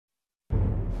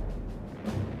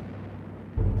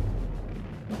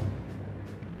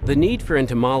The need for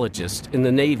entomologists in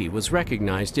the Navy was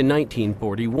recognized in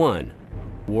 1941.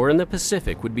 War in the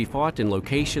Pacific would be fought in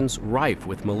locations rife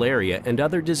with malaria and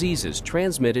other diseases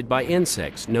transmitted by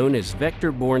insects known as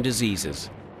vector-borne diseases.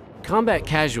 Combat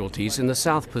casualties in the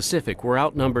South Pacific were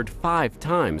outnumbered 5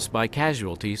 times by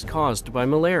casualties caused by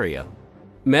malaria.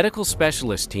 Medical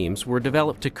specialist teams were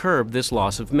developed to curb this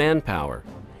loss of manpower.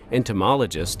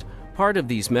 Entomologists, part of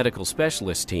these medical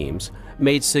specialist teams,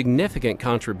 made significant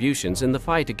contributions in the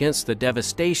fight against the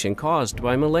devastation caused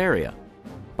by malaria.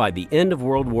 By the end of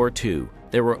World War II,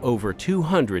 there were over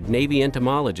 200 Navy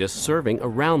entomologists serving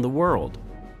around the world.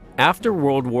 After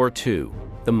World War II,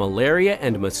 the Malaria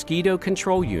and Mosquito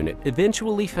Control Unit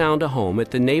eventually found a home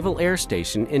at the Naval Air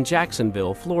Station in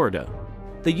Jacksonville, Florida.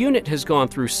 The unit has gone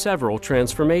through several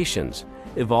transformations,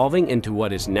 evolving into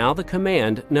what is now the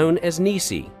command known as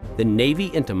NECE, the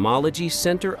Navy Entomology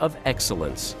Center of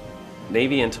Excellence.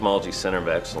 Navy Entomology Center of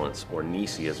Excellence, or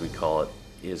NECE as we call it,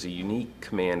 is a unique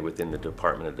command within the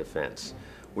Department of Defense.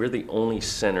 We're the only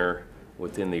center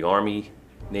within the Army,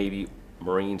 Navy,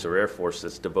 Marines, or Air Force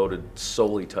that's devoted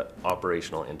solely to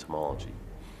operational entomology.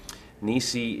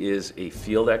 NECE is a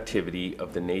field activity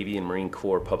of the Navy and Marine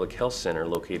Corps Public Health Center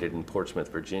located in Portsmouth,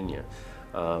 Virginia.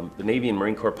 The Navy and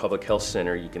Marine Corps Public Health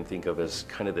Center you can think of as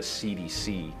kind of the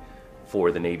CDC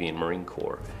for the Navy and Marine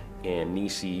Corps, and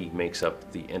NECE makes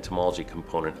up the entomology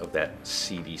component of that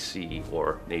CDC,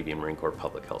 or Navy and Marine Corps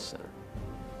Public Health Center.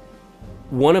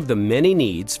 One of the many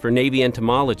needs for Navy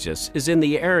entomologists is in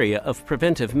the area of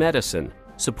preventive medicine,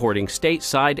 supporting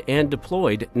stateside and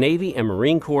deployed Navy and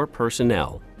Marine Corps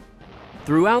personnel.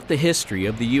 Throughout the history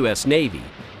of the U.S. Navy,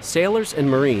 sailors and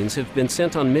Marines have been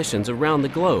sent on missions around the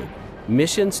globe,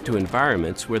 missions to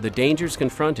environments where the dangers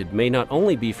confronted may not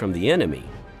only be from the enemy,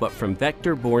 but from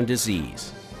vector-borne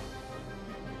disease.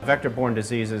 Vector-borne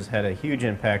diseases had a huge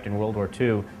impact in World War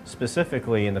II,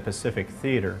 specifically in the Pacific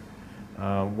theater,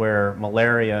 where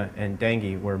malaria and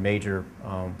dengue were major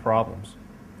problems.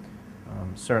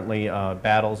 Certainly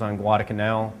battles on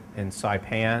Guadalcanal and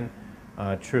Saipan,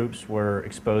 troops were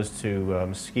exposed to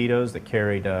mosquitoes that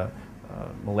carried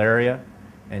malaria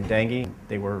and dengue.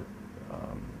 They were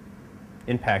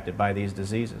impacted by these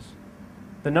diseases.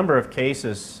 The number of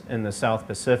cases in the South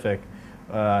Pacific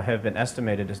have been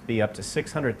estimated to be up to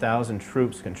 600,000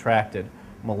 troops contracted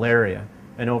malaria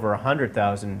and over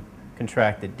 100,000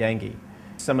 contracted dengue.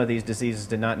 Some of these diseases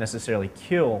did not necessarily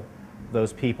kill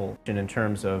those people in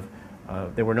terms of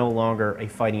they were no longer a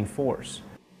fighting force.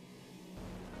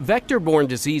 Vector-borne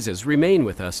diseases remain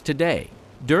with us today.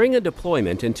 During a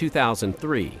deployment in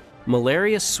 2003,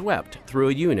 malaria swept through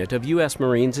a unit of U.S.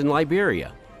 Marines in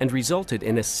Liberia and resulted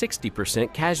in a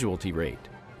 60% casualty rate.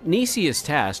 NECE is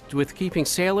tasked with keeping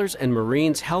sailors and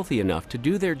Marines healthy enough to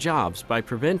do their jobs by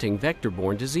preventing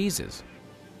vector-borne diseases.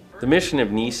 The mission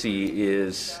of NECE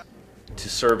is to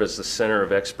serve as the center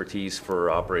of expertise for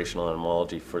operational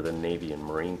entomology for the Navy and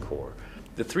Marine Corps.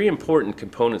 The 3 important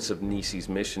components of NECE's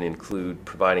mission include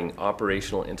providing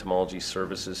operational entomology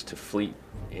services to fleet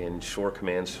and shore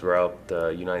commands throughout the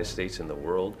United States and the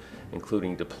world,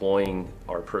 including deploying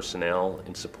our personnel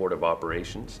in support of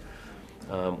operations.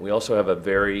 We also have a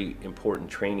very important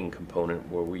training component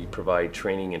where we provide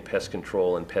training in pest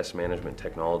control and pest management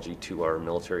technology to our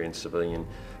military and civilian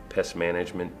pest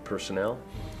management personnel.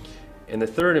 And the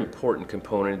third important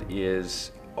component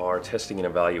is our testing and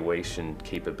evaluation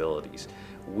capabilities.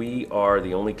 We are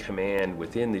the only command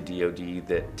within the DoD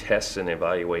that tests and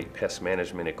evaluate pest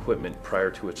management equipment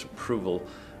prior to its approval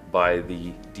by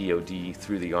the DoD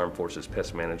through the Armed Forces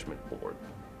Pest Management Board.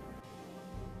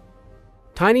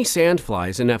 Tiny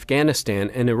sandflies in Afghanistan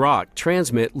and Iraq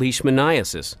transmit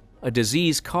leishmaniasis, a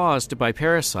disease caused by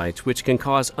parasites which can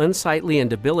cause unsightly and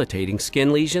debilitating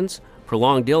skin lesions,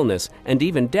 prolonged illness, and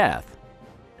even death.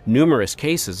 Numerous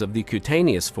cases of the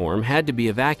cutaneous form had to be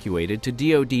evacuated to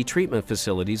DoD treatment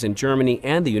facilities in Germany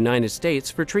and the United States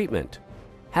for treatment.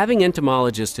 Having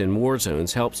entomologists in war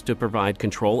zones helps to provide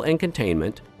control and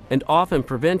containment, and often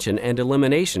prevention and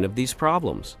elimination of these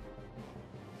problems.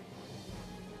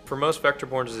 For most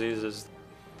vector-borne diseases, the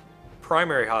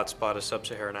primary hotspot is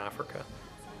sub-Saharan Africa.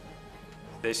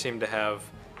 They seem to have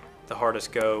the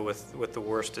hardest go with the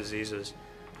worst diseases.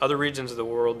 Other regions of the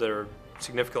world that are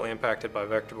significantly impacted by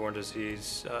vector-borne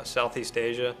disease, Southeast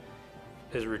Asia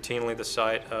is routinely the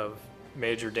site of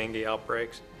major dengue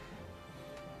outbreaks.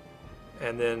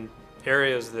 And then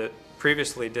areas that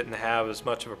previously didn't have as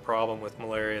much of a problem with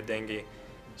malaria, dengue,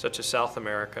 such as South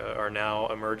America, are now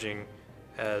emerging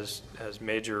as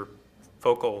major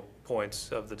focal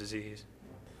points of the disease.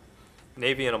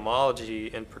 Navy entomology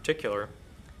in particular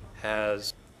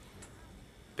has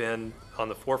been on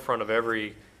the forefront of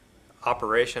every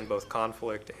operation, both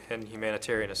conflict and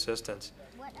humanitarian assistance,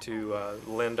 to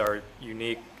lend our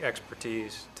unique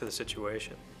expertise to the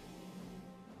situation.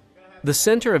 The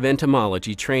Center of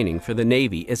Entomology Training for the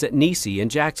Navy is at NESE in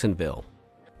Jacksonville.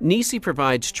 NESE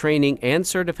provides training and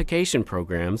certification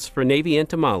programs for Navy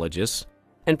entomologists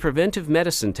and preventive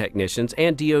medicine technicians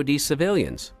and DoD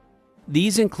civilians.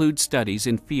 These include studies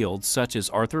in fields such as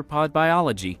arthropod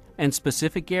biology and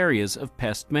specific areas of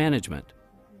pest management.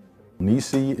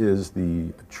 NESE is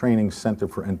the training center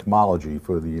for entomology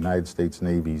for the United States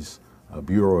Navy's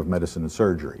Bureau of Medicine and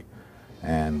Surgery.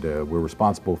 And we're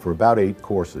responsible for about 8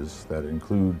 courses that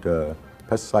include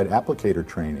pesticide applicator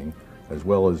training, as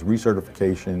well as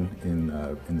recertification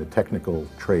in the technical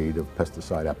trade of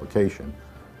pesticide application,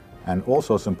 and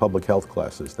also some public health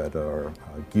classes that are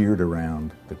geared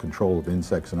around the control of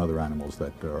insects and other animals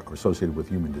that are associated with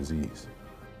human disease.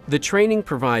 The training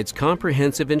provides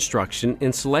comprehensive instruction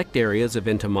in select areas of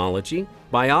entomology,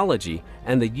 biology,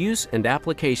 and the use and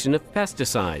application of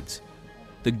pesticides.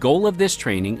 The goal of this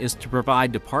training is to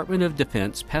provide Department of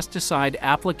Defense pesticide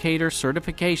applicator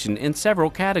certification in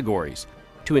several categories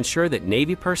to ensure that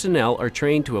Navy personnel are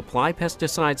trained to apply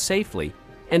pesticides safely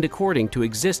and according to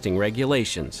existing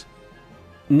regulations.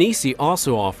 NESE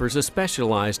also offers a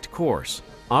specialized course,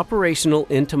 Operational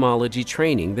Entomology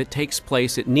Training, that takes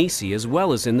place at NESE as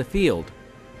well as in the field.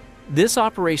 This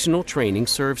operational training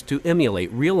serves to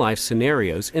emulate real-life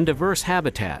scenarios in diverse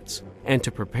habitats and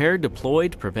to prepare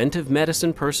deployed preventive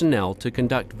medicine personnel to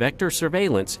conduct vector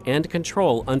surveillance and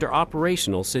control under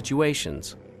operational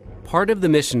situations. Part of the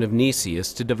mission of NESE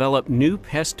is to develop new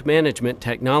pest management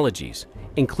technologies,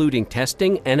 including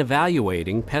testing and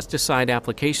evaluating pesticide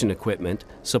application equipment,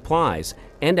 supplies,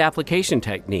 and application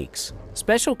techniques.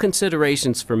 Special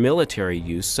considerations for military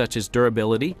use, such as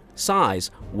durability, size,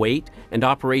 weight, and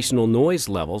operational noise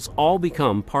levels, all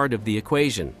become part of the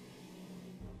equation.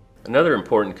 Another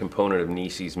important component of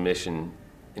NESE's mission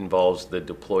involves the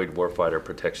Deployed Warfighter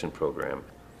Protection Program,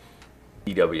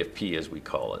 DWFP as we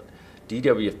call it.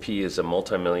 DWFP is a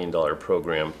multi-million-dollar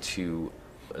program to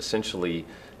essentially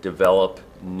develop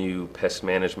new pest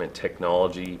management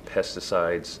technology,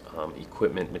 pesticides,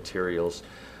 equipment, materials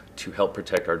to help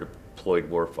protect our deployed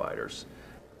warfighters.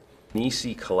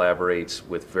 NESE collaborates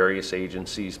with various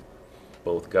agencies,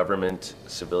 both government,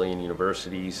 civilian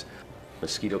universities,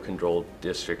 mosquito control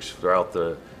districts throughout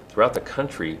the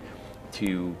country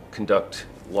to conduct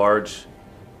large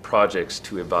projects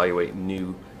to evaluate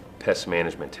new pest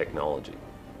management technology.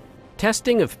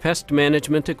 Testing of pest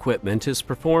management equipment is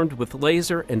performed with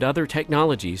laser and other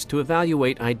technologies to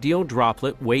evaluate ideal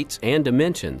droplet weights and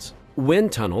dimensions.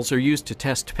 Wind tunnels are used to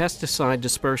test pesticide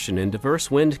dispersion in diverse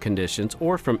wind conditions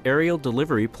or from aerial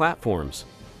delivery platforms.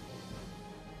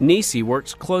 NESE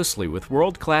works closely with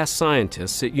world-class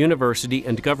scientists at university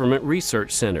and government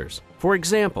research centers. For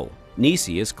example, NESE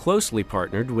is closely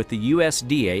partnered with the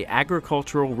USDA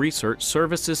Agricultural Research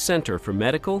Services Center for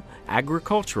Medical,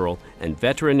 Agricultural, and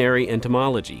Veterinary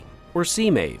Entomology, or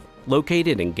CMAVE,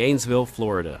 located in Gainesville,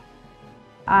 Florida.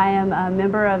 I am a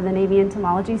member of the Navy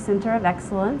Entomology Center of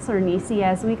Excellence, or NESE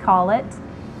as we call it,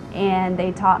 and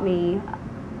they taught me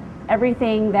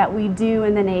everything that we do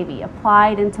in the Navy,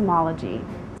 applied entomology.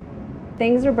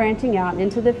 Things are branching out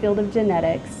into the field of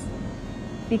genetics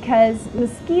because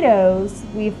mosquitoes,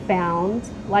 we've found,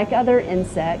 like other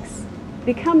insects,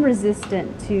 become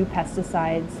resistant to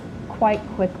pesticides quite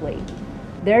quickly.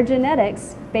 Their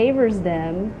genetics favors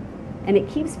them, and it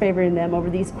keeps favoring them over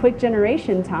these quick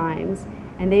generation times,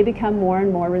 and they become more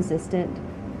and more resistant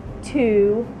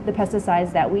to the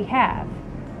pesticides that we have.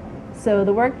 So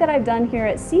the work that I've done here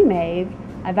at CMAVE,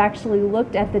 I've actually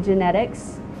looked at the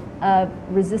genetics of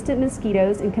resistant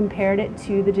mosquitoes and compared it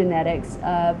to the genetics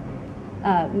of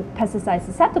pesticide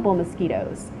susceptible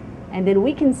mosquitoes. And then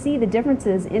we can see the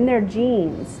differences in their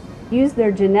genes, use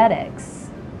their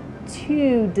genetics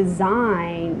to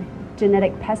design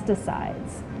genetic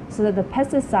pesticides so that the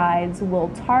pesticides will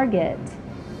target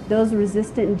those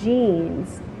resistant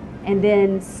genes and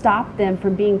then stop them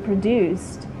from being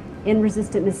produced in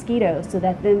resistant mosquitoes so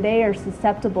that then they are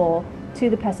susceptible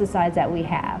to the pesticides that we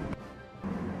have.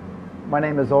 My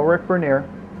name is Ulrich Bernier.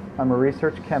 I'm a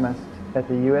research chemist at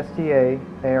the USDA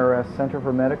ARS Center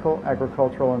for Medical,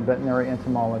 Agricultural, and Veterinary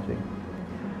Entomology.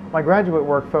 My graduate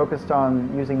work focused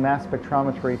on using mass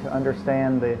spectrometry to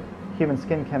understand the human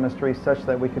skin chemistry such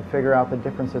that we could figure out the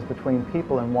differences between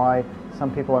people and why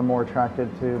some people are more attracted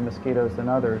to mosquitoes than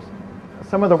others.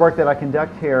 Some of the work that I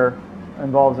conduct here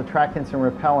involves attractants and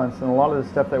repellents, and a lot of the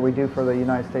stuff that we do for the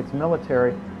United States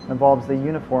military involves the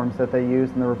uniforms that they use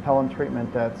and the repellent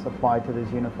treatment that's applied to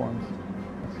these uniforms.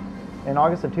 In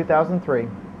August of 2003,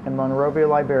 in Monrovia,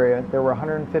 Liberia, there were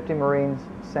 150 Marines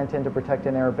sent in to protect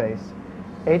an air base.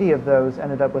 80 of those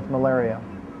ended up with malaria.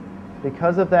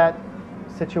 Because of that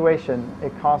situation,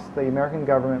 it cost the American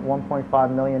government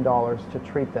 $1.5 million to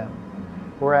treat them,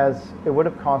 whereas it would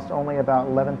have cost only about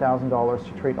 $11,000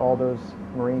 to treat all those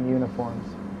Marine uniforms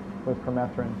with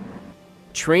permethrin.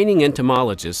 Training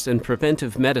entomologists and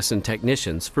preventive medicine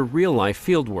technicians for real-life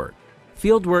fieldwork.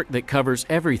 Fieldwork that covers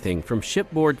everything from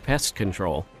shipboard pest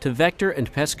control to vector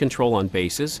and pest control on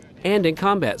bases and in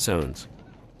combat zones.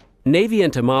 Navy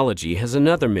Entomology has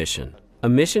another mission, a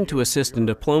mission to assist in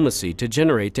diplomacy to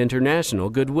generate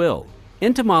international goodwill.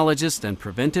 Entomologists and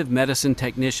preventive medicine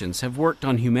technicians have worked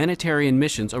on humanitarian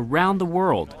missions around the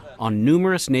world on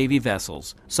numerous Navy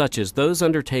vessels, such as those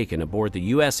undertaken aboard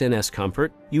the USNS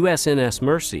Comfort, USNS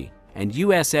Mercy, and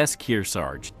USS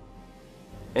Kearsarge.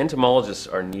 Entomologists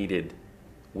are needed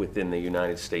within the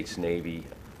United States Navy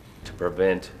to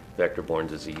prevent vector-borne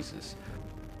diseases.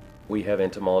 We have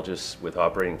entomologists with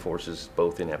operating forces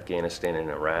both in Afghanistan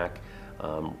and Iraq,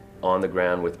 on the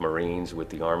ground with Marines, with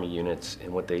the Army units,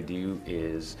 and what they do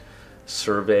is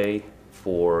survey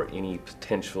for any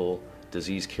potential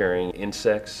disease-carrying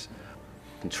insects,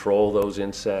 control those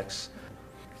insects,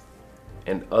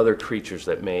 and other creatures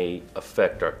that may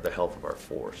affect the health of our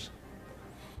force.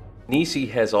 NECE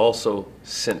has also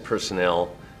sent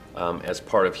personnel as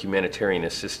part of humanitarian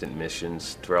assistance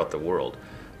missions throughout the world.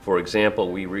 For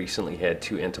example, we recently had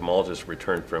 2 entomologists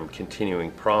return from Continuing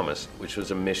Promise, which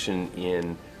was a mission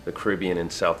in the Caribbean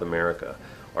and South America.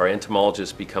 Our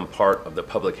entomologists become part of the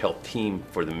public health team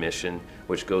for the mission,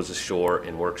 which goes ashore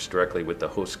and works directly with the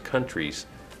host country's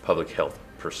public health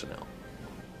personnel.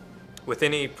 With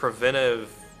any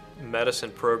preventive medicine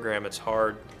program, it's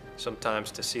hard sometimes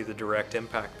to see the direct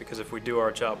impact, because if we do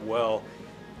our job well,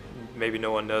 maybe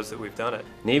no one knows that we've done it.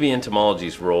 Navy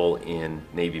Entomology's role in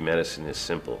Navy medicine is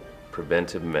simple: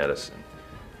 preventive medicine.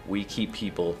 We keep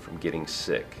people from getting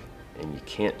sick, and you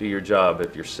can't do your job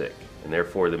if you're sick, and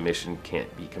therefore the mission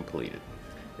can't be completed.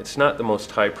 It's not the most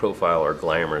high-profile or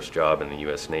glamorous job in the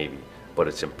U.S. Navy, but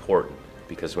it's important,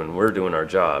 because when we're doing our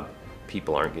job,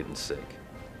 people aren't getting sick.